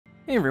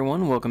Hey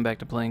everyone, welcome back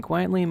to Playing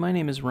Quietly. My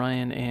name is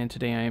Ryan, and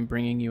today I am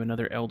bringing you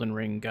another Elden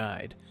Ring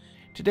guide.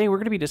 Today we're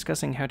going to be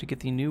discussing how to get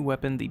the new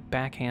weapon, the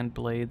Backhand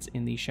Blades,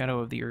 in the Shadow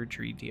of the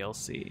Erdtree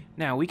DLC.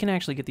 Now, we can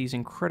actually get these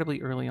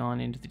incredibly early on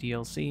into the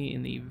DLC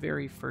in the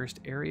very first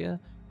area.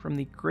 From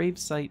the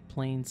Gravesite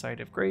Plain Site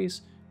of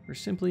Grace, we're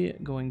simply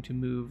going to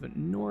move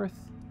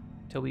north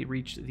till we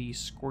reach the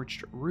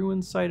Scorched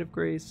Ruins Site of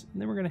Grace,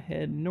 and then we're going to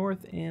head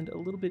north and a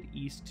little bit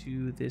east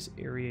to this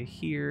area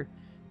here.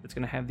 It's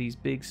going to have these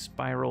big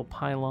spiral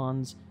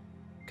pylons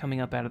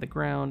coming up out of the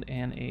ground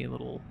and a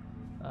little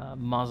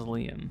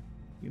mausoleum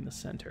in the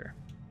center.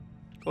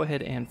 Go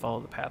ahead and follow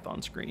the path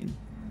on screen.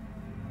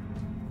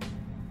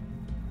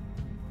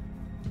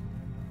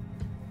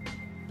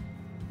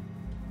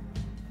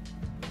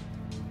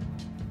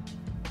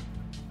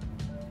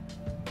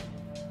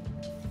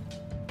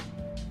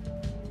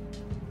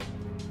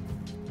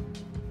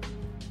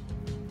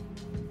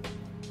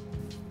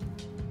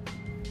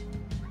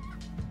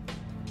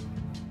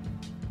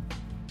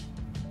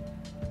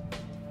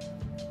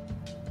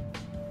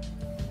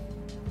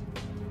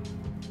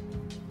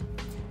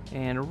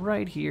 And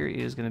right here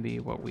is going to be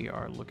what we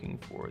are looking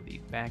for,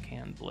 the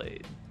Backhand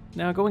Blade.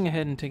 Now, going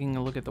ahead and taking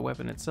a look at the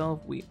weapon itself,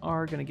 we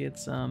are going to get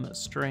some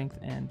strength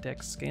and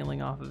dex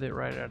scaling off of it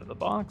right out of the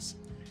box.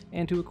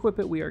 And to equip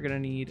it, we are going to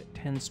need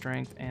 10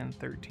 strength and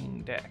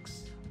 13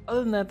 dex.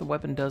 Other than that, the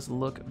weapon does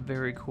look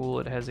very cool.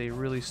 It has a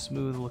really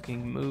smooth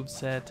looking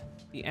moveset.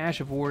 The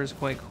Ash of War is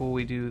quite cool.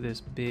 We do this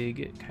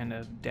big kind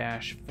of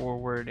dash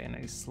forward and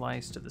a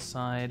slice to the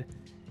side.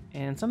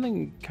 And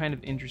something kind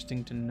of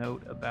interesting to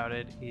note about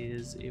it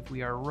is if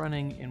we are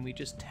running and we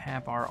just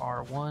tap our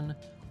R1,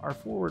 our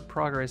forward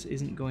progress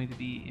isn't going to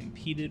be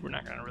impeded. We're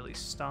not going to really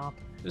stop.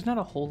 There's not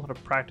a whole lot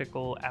of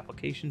practical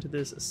application to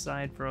this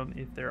aside from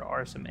if there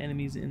are some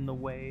enemies in the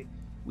way,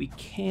 we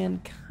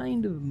can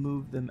kind of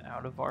move them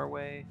out of our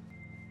way.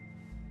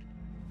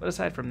 But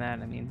aside from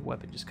that, I mean, the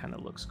weapon just kind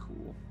of looks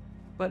cool.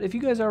 But if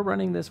you guys are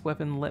running this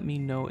weapon, let me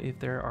know if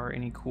there are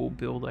any cool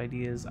build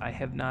ideas. I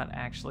have not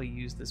actually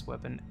used this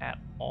weapon at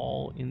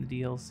all in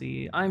the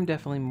DLC. I'm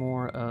definitely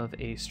more of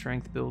a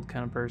strength build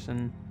kind of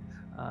person.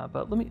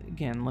 But let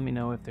me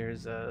know if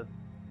there's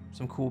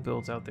some cool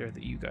builds out there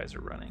that you guys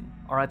are running.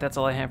 Alright, that's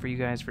all I have for you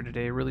guys for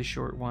today. A really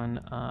short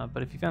one.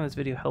 But if you found this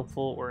video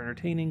helpful or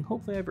entertaining,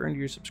 hopefully I've earned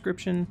your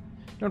subscription.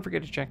 Don't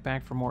forget to check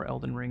back for more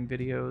Elden Ring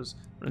videos.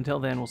 But until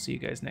then, we'll see you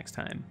guys next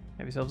time.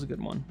 Have yourselves a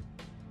good one.